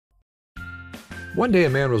One day a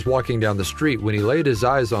man was walking down the street when he laid his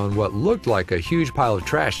eyes on what looked like a huge pile of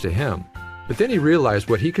trash to him. But then he realized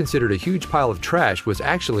what he considered a huge pile of trash was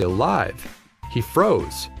actually alive. He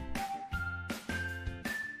froze.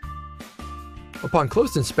 Upon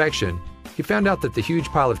close inspection, he found out that the huge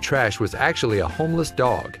pile of trash was actually a homeless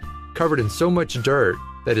dog, covered in so much dirt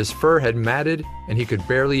that his fur had matted and he could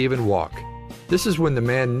barely even walk. This is when the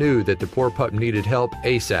man knew that the poor pup needed help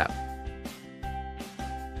ASAP.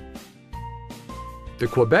 The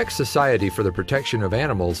Quebec Society for the Protection of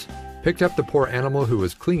Animals picked up the poor animal who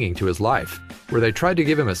was clinging to his life, where they tried to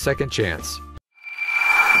give him a second chance.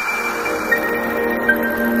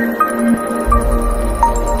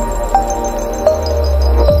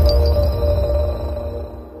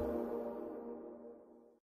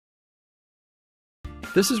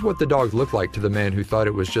 This is what the dog looked like to the man who thought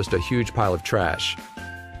it was just a huge pile of trash.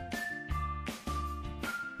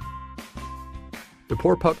 The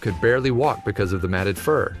poor pup could barely walk because of the matted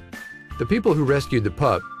fur. The people who rescued the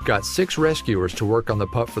pup got 6 rescuers to work on the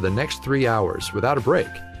pup for the next 3 hours without a break.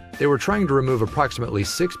 They were trying to remove approximately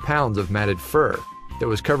 6 pounds of matted fur that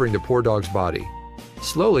was covering the poor dog's body.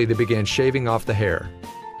 Slowly, they began shaving off the hair.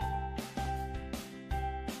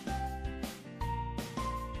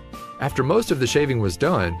 After most of the shaving was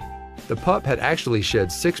done, the pup had actually shed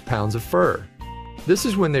 6 pounds of fur. This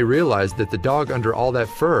is when they realized that the dog under all that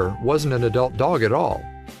fur wasn't an adult dog at all.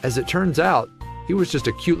 As it turns out, he was just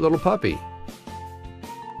a cute little puppy.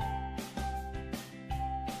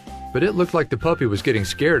 But it looked like the puppy was getting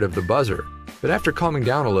scared of the buzzer. But after calming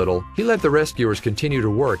down a little, he let the rescuers continue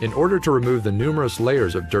to work in order to remove the numerous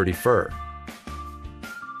layers of dirty fur.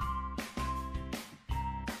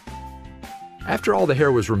 After all the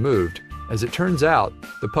hair was removed, as it turns out,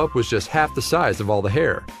 the pup was just half the size of all the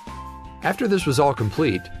hair. After this was all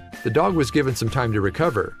complete, the dog was given some time to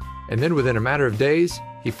recover, and then within a matter of days,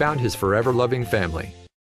 he found his forever loving family.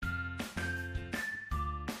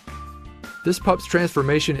 This pup's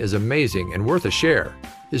transformation is amazing and worth a share.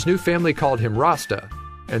 His new family called him Rasta,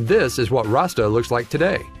 and this is what Rasta looks like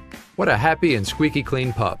today. What a happy and squeaky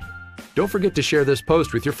clean pup. Don't forget to share this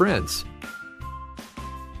post with your friends.